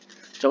hit. Alright.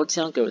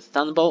 Jolteon, go with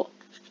Thunderbolt.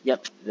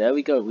 Yep, there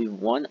we go. We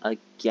won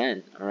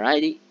again.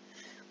 Alrighty.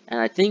 And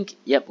I think,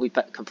 yep, we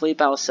complete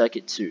Battle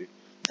Circuit 2.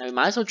 Now we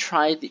might as well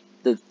try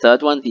the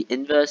third one, the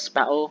Inverse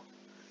Battle.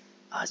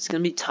 It's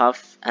going to be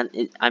tough.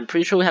 And I'm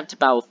pretty sure we have to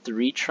battle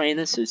 3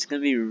 trainers, so it's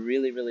going to be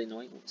really, really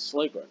annoying.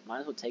 Slowbro.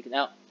 Might as well take it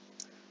out.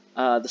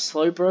 The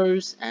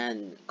Slowbros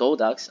and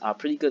Golducks are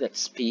pretty good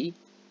XP.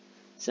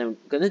 So I'm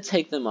going to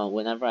take them on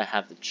whenever I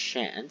have the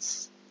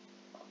chance.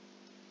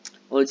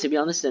 Although to be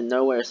honest, they're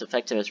nowhere as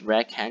effective as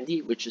Rare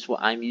Candy, which is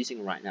what I'm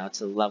using right now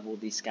to level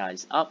these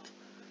guys up.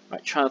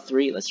 Right, trial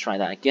 3, let's try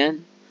that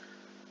again.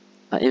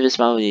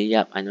 Invisibility,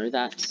 yep, I know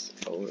that.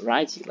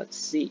 Alrighty, let's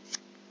see.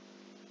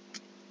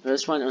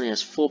 First one only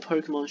has 4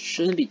 Pokemon,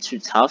 shouldn't be too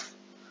tough.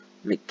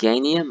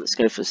 Meganium, let's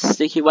go for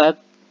Sticky Web.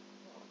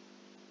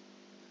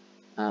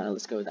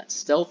 Let's go with that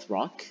Stealth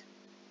Rock.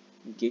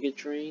 Giga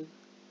Drain.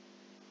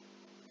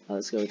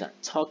 Let's go with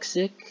that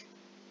Toxic.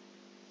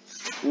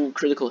 Ooh,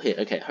 critical hit.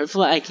 Okay,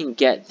 hopefully I can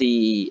get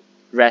the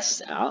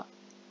rest out.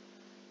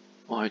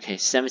 Oh, okay,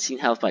 17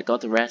 health, but I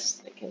got the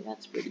rest. Okay,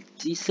 that's pretty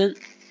decent.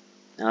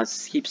 Now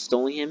let's keep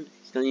stalling him.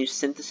 He's gonna use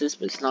Synthesis,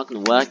 but it's not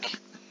gonna work.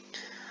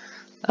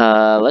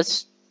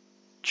 Let's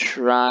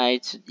try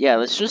to... Yeah,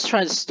 let's just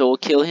try to stall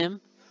kill him.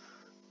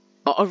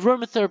 Oh,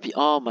 Aromatherapy.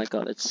 Oh my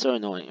god, it's so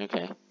annoying.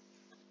 Okay.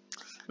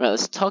 Right,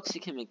 let's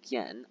Toxic him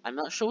again. I'm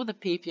not sure what the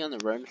PP on the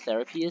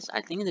Aromatherapy is.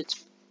 I think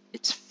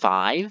it's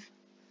 5.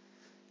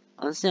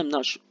 Honestly, I'm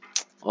not sure.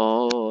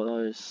 Oh,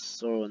 that is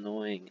so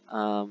annoying.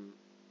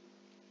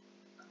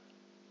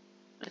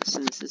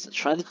 Let's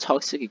try the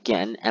Toxic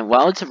again. And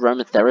while it's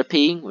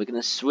Aromatherapy, we're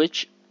gonna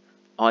switch.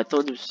 Oh, I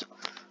thought it was...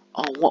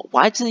 Oh, what?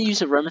 Why didn't I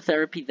use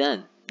Aromatherapy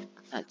then?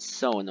 That's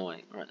so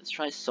annoying. Alright, let's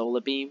try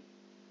Solar Beam.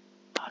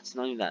 Oh, it's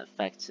not even that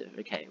effective.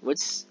 Okay,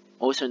 what's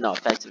also not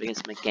effective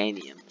against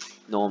Meganium,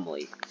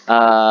 normally?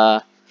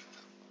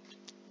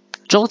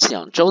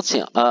 Jolteon,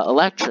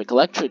 Electric,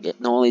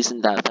 it normally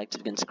isn't that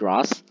effective against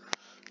Grass.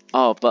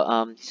 Oh,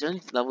 but, he's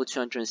only level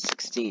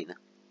 216.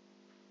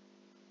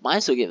 Might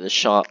as well give it a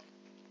shot.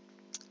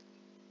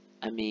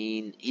 I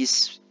mean,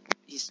 he's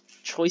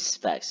choice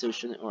spec, so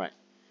shouldn't, alright.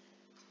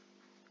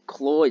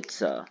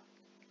 Cloyster.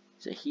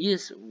 So he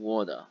is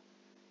water.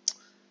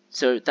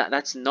 So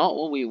that's not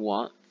what we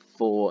want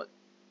for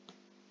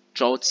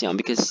Jolteon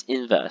because it's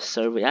inverse.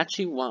 So we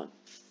actually want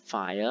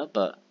fire,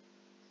 but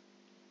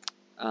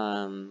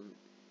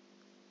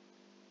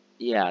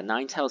yeah,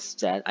 Ninetales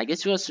dead. I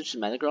guess we gotta switch to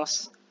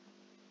Metagross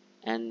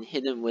and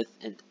hit him with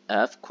an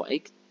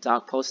Earthquake.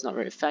 Dark Pulse not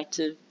very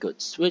effective. Good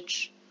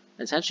switch.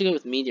 Let's actually go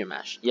with Meteor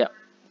Mash. Yep.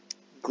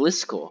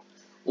 Gliscor.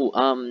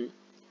 Ooh,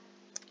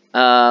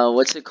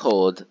 what's it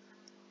called?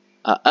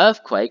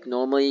 Earthquake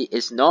normally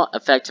is not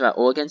effective at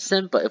all against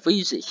him, but if we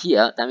use it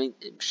here, that means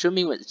it should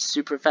mean it's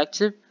super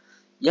effective.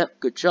 Yep,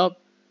 good job.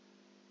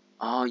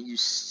 Are you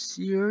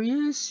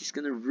serious? He's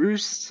gonna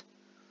Roost?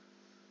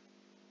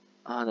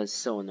 Oh, that's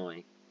so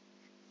annoying.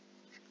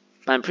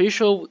 But I'm pretty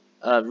sure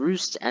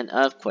Roost and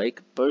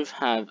Earthquake both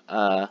have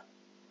oh,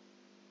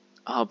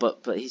 but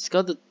he's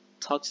got the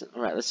Toxin.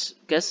 Alright, let's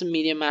get some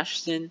Meteor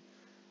Mash in.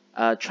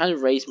 Try to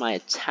raise my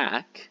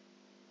attack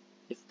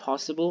if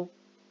possible.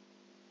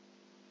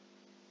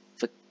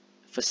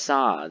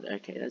 Facade.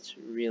 Okay, that's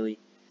really...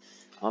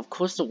 Of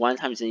course the one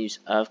time he's gonna use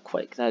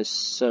Earthquake. That is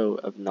so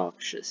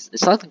obnoxious.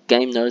 It's like the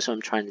game knows what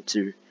I'm trying to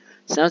do.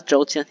 So now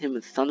Jolteon him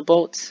with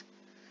Thunderbolt.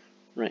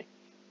 Right.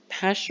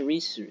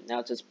 Pachirisu.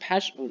 Now does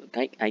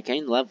I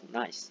gained level.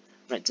 Nice.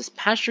 Right, does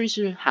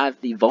Pachirisu have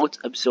the Volt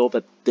Absorb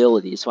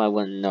ability? So I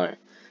want to know.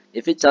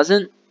 If it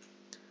doesn't...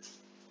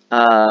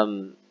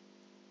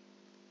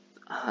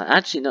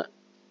 actually no.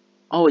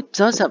 Oh, it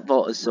does have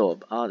Volt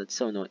Absorb. Oh, that's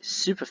so annoying.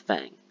 Super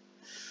Fang.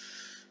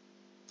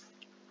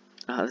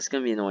 That's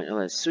gonna be annoying.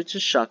 Let's switch to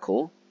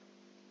Shuckle.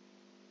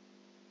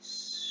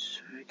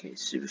 Okay,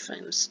 Super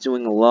Fang. It's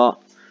doing a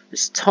lot.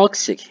 Let's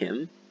Toxic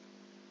him.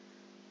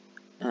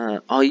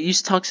 I'll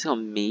use Toxic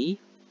on me.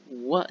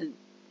 What?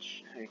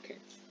 Okay.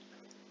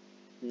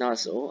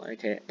 Nuzzle.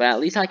 Okay, but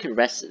at least I can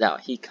rest it out.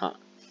 He can't.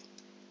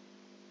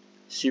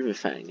 Super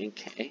Fang.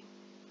 Okay.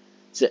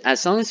 So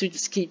as long as we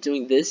just keep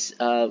doing this,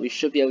 we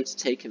should be able to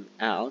take him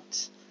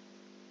out.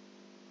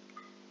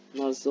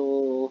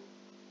 Nuzzle.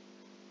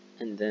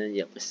 And then,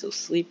 yep, we're still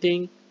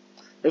sleeping.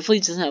 Hopefully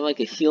he doesn't have like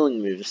a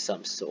healing move of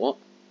some sort.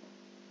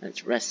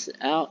 Let's rest it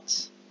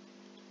out.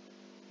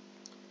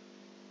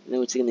 And then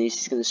what's he gonna use?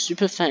 He's gonna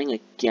Super Fang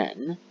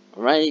again.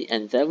 Alright,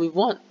 and there we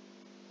won.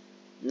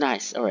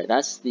 Nice. Alright,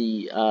 that's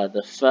the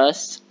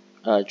first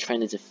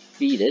trainer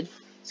defeated.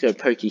 Let's go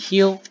Poke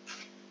Heal.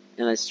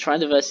 And let's try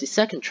to verse the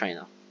second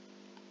trainer.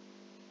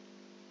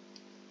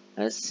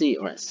 Let's see.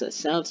 Alright, so that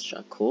sounds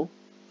cool.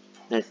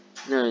 No,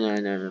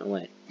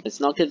 wait. Let's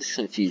not get this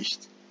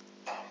confused.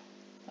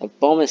 A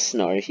Bomber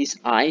Snow, he's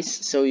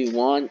ice, so we don't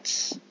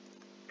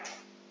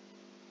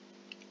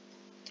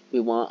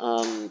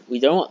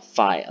want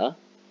fire.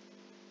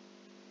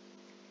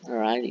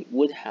 Alright,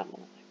 Wood Hammer,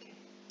 okay.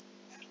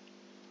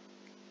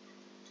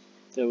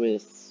 So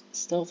with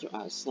stealth,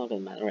 it's not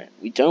gonna matter. Right?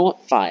 We don't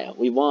want fire.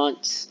 We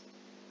want.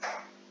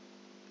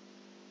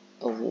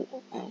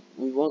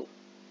 We want.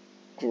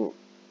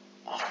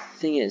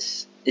 Thing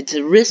is, it's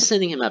a risk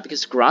sending him out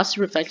because grass is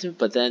super effective,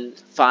 but then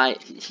fire,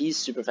 he's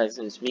super effective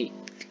against me.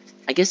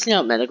 I guess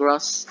now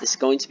Metagross is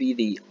going to be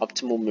the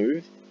optimal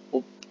move.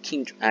 Or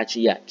Kingdra.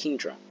 Actually, yeah,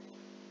 Kingdra.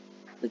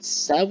 Let's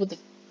start with the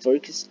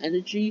focus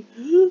energy.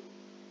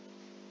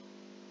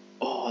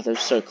 Oh, they're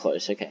so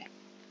close. Okay.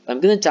 I'm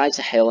gonna die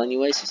to hail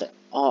anyway, so it's like,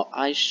 oh,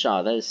 Ice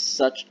Shard, that is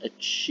such a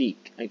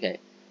cheek. Okay.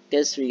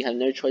 Guess we have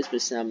no choice but to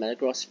send out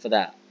Metagross for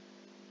that.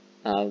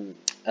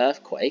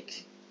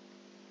 Earthquake.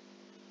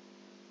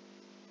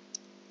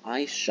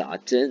 Ice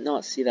Shard, did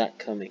not see that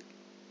coming.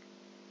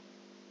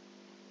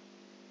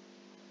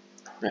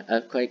 Right,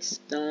 Earthquake's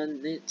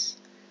done it.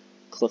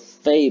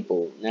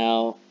 Clefable.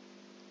 Now,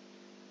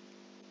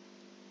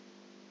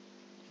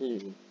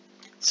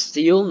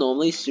 Steel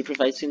normally super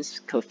effective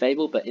against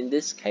Clefable, but in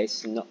this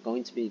case, it's not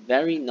going to be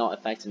very not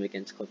effective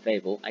against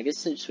Clefable. I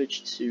guess I'd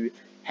switch to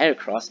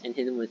Heracross and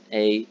hit him with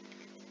a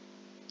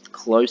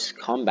close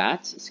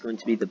combat. It's going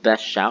to be the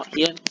best shout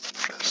here.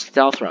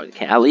 Stealth Rock.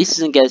 Okay, at least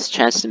doesn't get his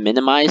chance to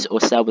minimize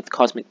or sell with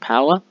Cosmic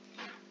Power.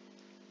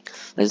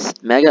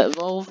 Let's Mega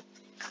Evolve.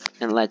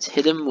 And let's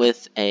hit him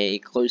with a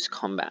close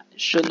combat. It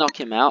should knock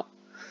him out.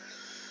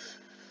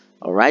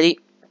 Alrighty.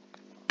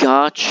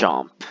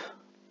 Garchomp.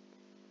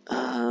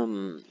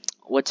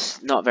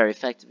 What's not very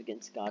effective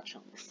against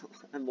Garchomp?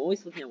 I'm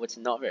always looking at what's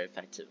not very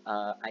effective.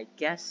 I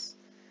guess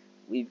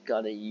we've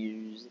got to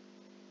use...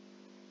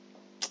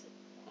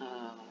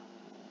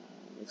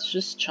 let's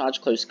just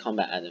charge close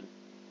combat at him.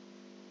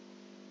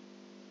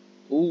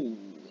 Ooh,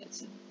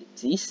 that's a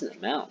decent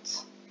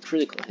amount.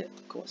 Critical hit,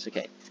 of course.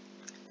 Okay.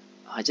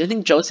 I don't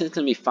think Jolteon's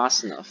going to be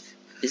fast enough.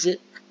 Is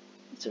it?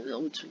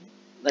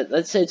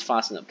 Let's say it's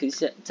fast enough,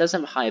 because it does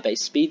have a higher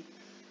base speed.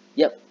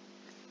 Yep.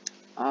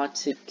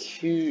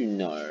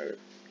 Articuno.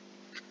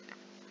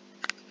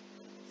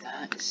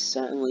 That is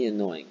certainly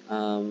annoying.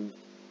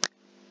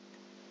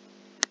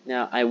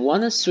 Now, I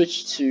want to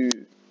switch to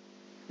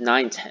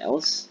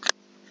Ninetales.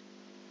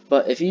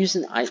 But if you use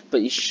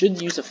but you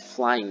should use a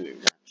flying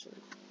move, actually.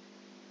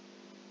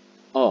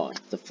 Oh,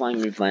 the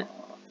flying move land.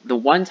 The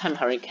one-time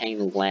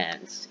Hurricane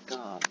lands.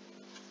 God.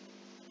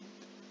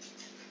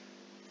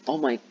 Oh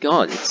my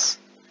god,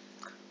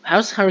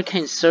 how's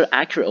Hurricane so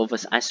accurate over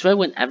this? I swear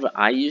whenever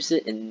I use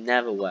it, it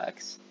never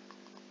works.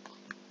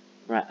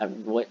 Right,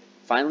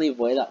 finally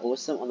avoid that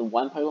awesome on the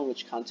one Pokemon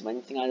which can't do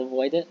anything, I'd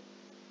avoid it.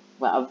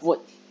 Well,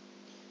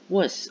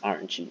 what is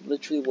RNG?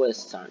 Literally, what is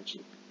RNG?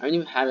 I don't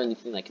even have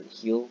anything that can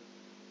heal.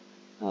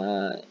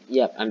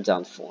 Yep, I'm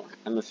down 4.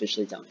 I'm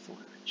officially down 4.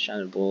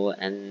 Shadow Ball,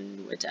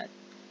 and we're dead.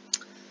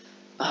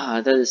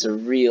 Ah, that is a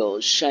real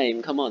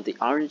shame. Come on, the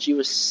RNG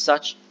was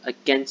such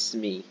against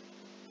me.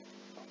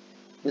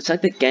 Looks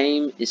like the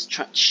game is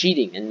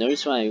cheating and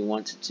knows what I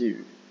want to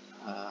do.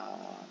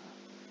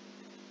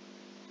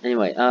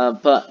 Anyway,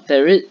 but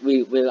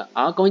we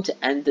are going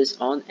to end this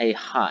on a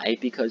high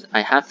because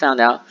I have found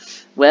out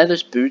where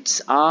those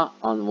boots are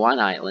on one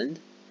island.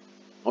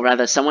 Or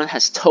rather, someone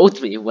has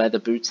told me where the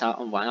boots are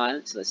on one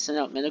island. So let's send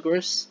out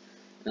Metagross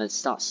and let's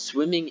start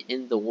swimming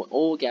in the water.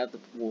 Oh, get out the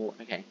water.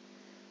 Okay.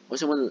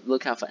 Also want to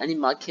look out for any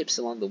mudkips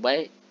along the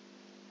way.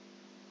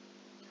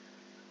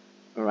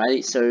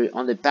 Alrighty, so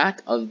on the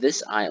back of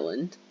this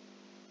island,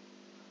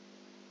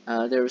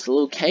 there is a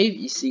little cave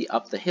you see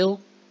up the hill.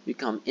 We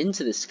come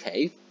into this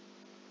cave.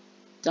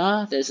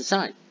 There's a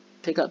sign.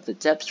 Pick up the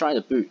Depth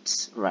Strider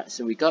boots. Alright,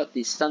 so we got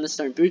these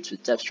Thunderstone boots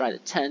with Depth Strider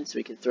 10, so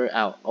we can throw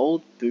our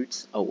old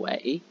boots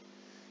away.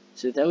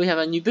 So there we have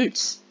our new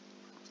boots.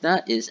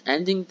 That is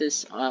ending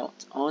this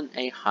out on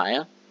a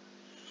higher.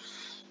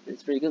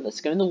 It's pretty good.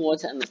 Let's go in the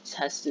water and let's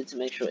test it to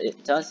make sure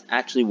it does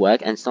actually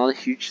work and it's not a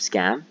huge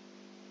scam.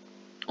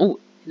 Oh,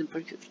 hidden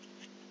Pokemon.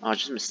 Oh,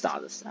 just missed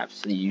Stardust.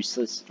 Absolutely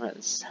useless. Alright,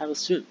 let's have a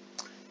swim.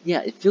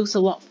 Yeah, it feels a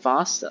lot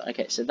faster.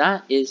 Okay, so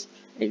that is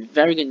a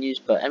very good news,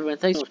 but everyone,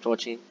 thanks so much for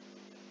watching.